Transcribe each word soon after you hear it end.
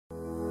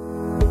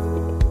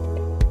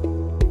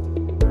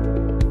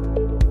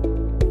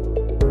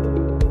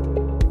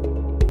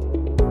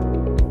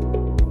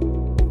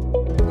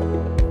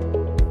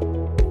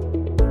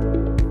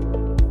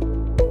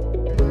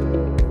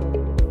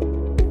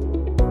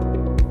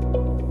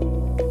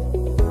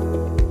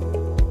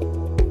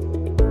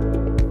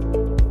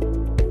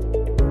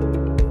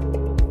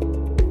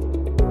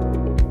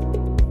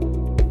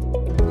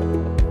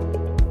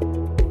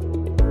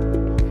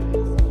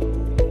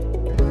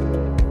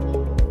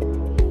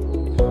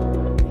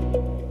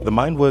The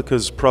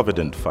Mineworkers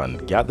Provident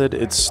Fund gathered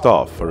its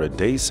staff for a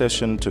day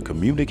session to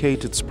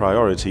communicate its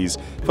priorities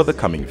for the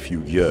coming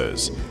few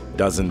years.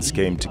 Dozens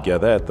came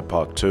together at the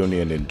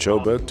Parktonian in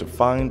Joburg to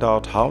find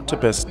out how to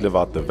best live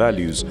out the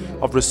values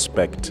of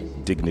respect,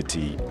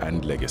 dignity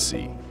and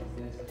legacy.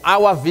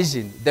 Our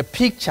vision, the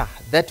picture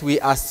that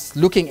we are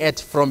looking at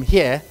from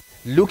here,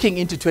 looking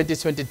into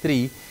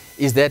 2023,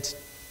 is that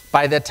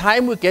by the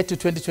time we get to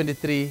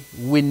 2023,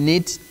 we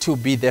need to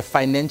be the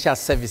financial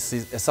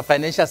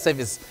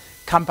service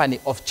company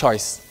of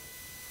choice.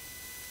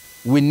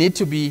 We need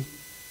to be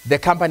the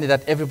company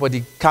that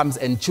everybody comes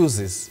and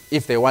chooses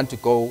if they want to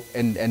go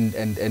and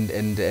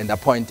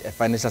appoint a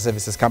financial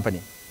services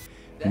company.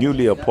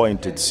 Newly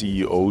appointed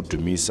CEO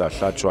Dumisa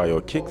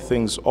Hlatswayo kicked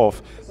things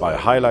off by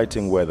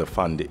highlighting where the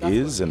fund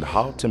is and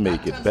how to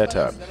make it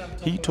better.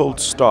 He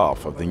told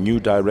staff of the new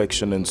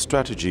direction and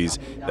strategies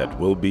that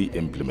will be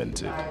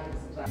implemented.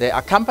 There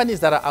are companies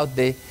that are out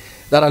there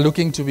that are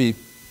looking to be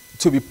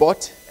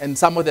bought, and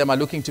some of them are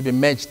looking to be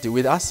merged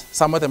with us.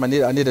 Some of them are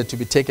needed to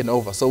be taken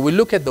over. So we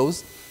look at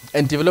those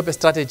and develop a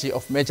strategy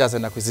of mergers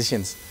and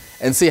acquisitions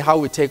and see how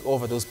we take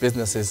over those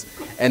businesses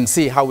and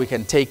see how we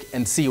can take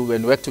and see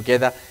when we work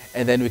together,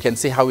 and then we can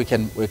see how we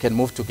can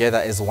move together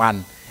as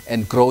one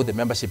and grow the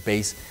membership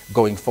base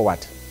going forward.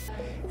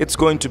 It's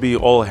going to be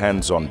all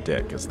hands on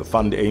deck as the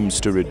fund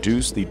aims to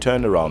reduce the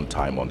turnaround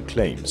time on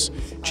claims.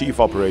 Chief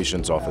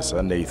Operations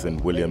Officer Nathan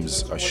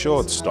Williams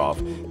assured staff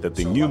that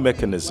the new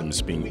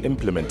mechanisms being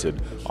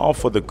implemented are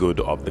for the good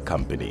of the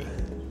company.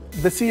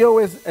 The CEO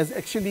has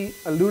actually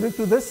alluded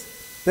to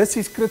this. This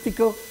is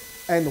critical,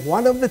 and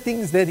one of the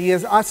things that he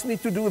has asked me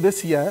to do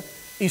this year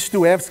is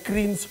to have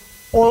screens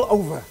all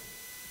over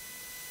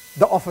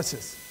the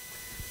offices,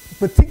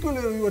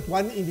 particularly with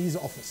one in his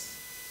office.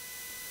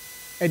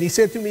 And he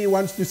said to me he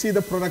wants to see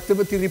the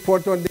productivity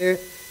report on there.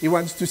 He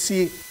wants to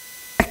see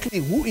exactly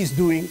who is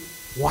doing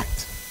what.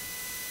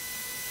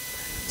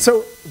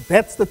 So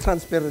that's the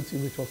transparency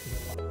we're talking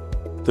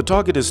about. The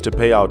target is to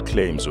pay out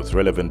claims with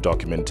relevant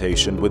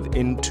documentation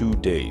within 2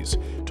 days,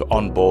 to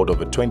onboard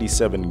over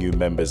 27 new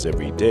members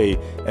every day,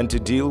 and to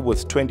deal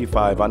with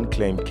 25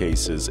 unclaimed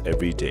cases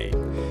every day.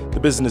 The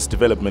Business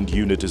Development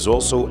Unit is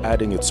also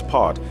adding its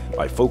part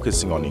by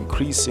focusing on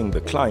increasing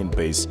the client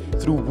base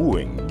through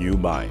wooing new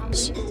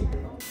minds.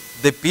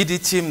 The BD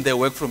team, they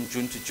work from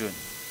June to June.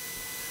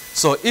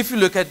 So if you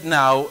look at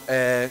now,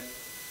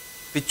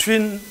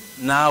 between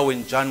now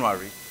and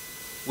January,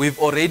 we've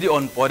already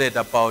onboarded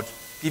about,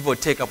 give or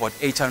take, about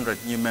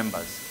 800 new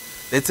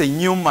members. That's a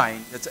new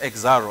mind, that's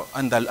Exaro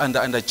under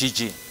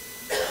GG.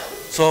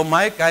 So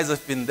my guys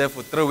have been there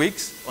for 3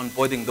 weeks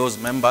onboarding those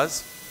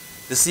members.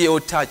 The CEO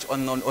touched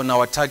on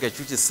our target,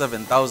 which is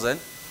 7,000,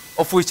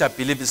 of which I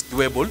believe is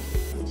doable.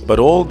 But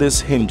all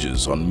this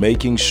hinges on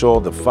making sure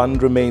the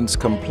fund remains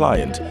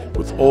compliant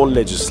with all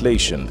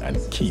legislation and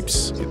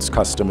keeps its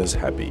customers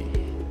happy.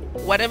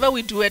 Whatever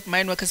we do at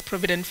Mineworkers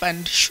Provident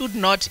Fund should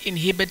not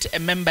inhibit a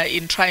member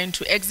in trying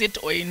to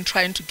exit or in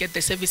trying to get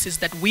the services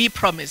that we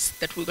promise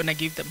that we're going to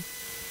give them.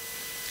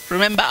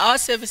 Remember, our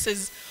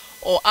services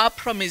or our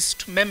promise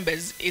to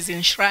members is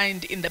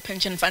enshrined in the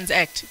Pension Funds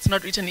Act. It's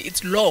not written,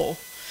 it's law.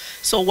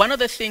 So one of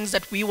the things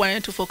that we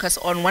wanted to focus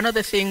on, one of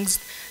the things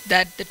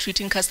that the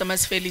Treating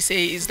Customers Fairly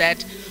say is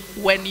that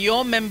when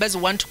your members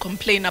want to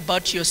complain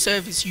about your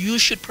service, you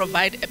should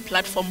provide a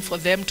platform for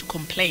them to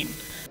complain.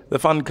 The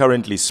fund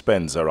currently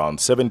spends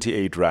around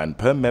 78 Rand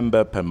per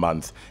member per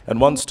month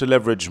and wants to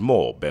leverage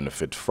more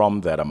benefit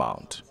from that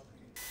amount.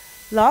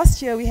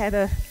 Last year we had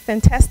a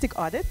fantastic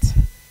audit,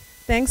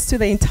 thanks to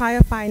the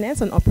entire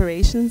finance and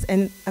operations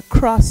and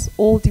across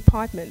all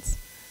departments.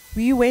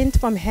 We went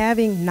from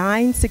having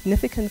 9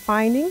 significant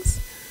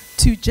findings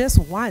to just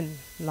 1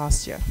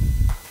 last year.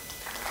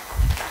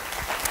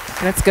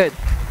 That's good.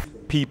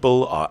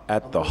 People are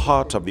at the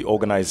heart of the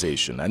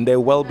organization, and their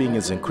well-being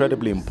is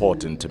incredibly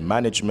important to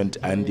management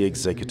and the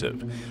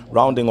executive.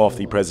 Rounding off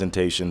the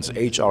presentations,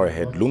 HR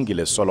head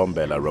Lungile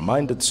Solombela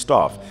reminded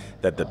staff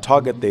that the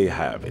target they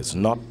have is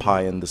not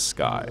pie in the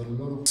sky.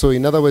 So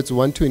in other words, we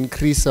want to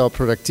increase our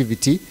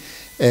productivity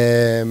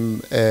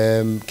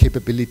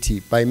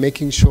capability by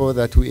making sure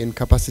that we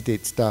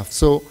incapacitate staff.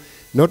 So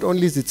not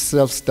only is it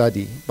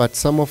self-study, but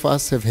some of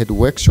us have had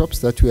workshops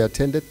that we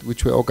attended,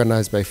 which were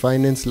organized by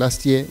finance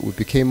last year. We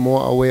became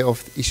more aware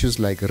of issues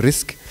like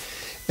risk.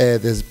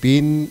 There's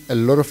been a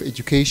lot of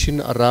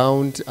education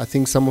around, I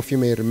think some of you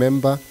may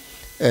remember,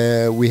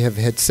 we have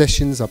had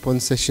sessions upon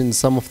sessions,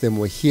 some of them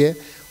were here,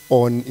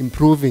 on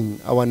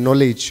improving our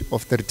knowledge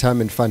of the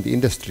retirement fund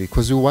industry,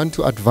 because we want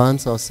to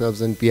advance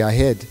ourselves and be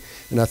ahead.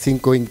 And I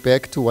think going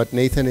back to what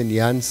Nathan and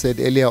Jan said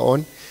earlier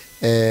on,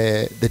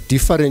 the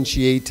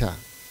differentiator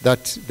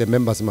that the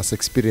members must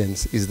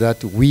experience is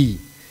that we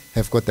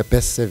have got the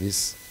best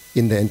service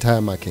in the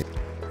entire market.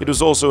 It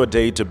was also a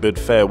day to bid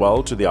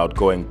farewell to the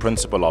outgoing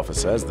principal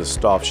officer as the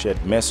staff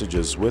shared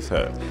messages with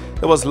her.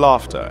 There was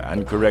laughter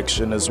and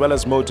correction as well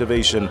as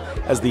motivation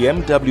as the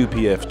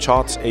MWPF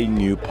charts a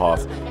new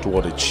path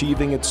toward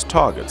achieving its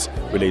targets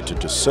related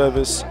to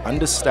service,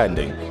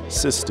 understanding,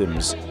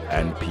 systems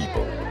and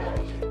people.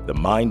 The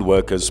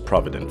Mineworkers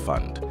Provident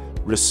Fund.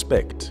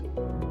 Respect,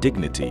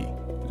 dignity,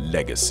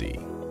 legacy.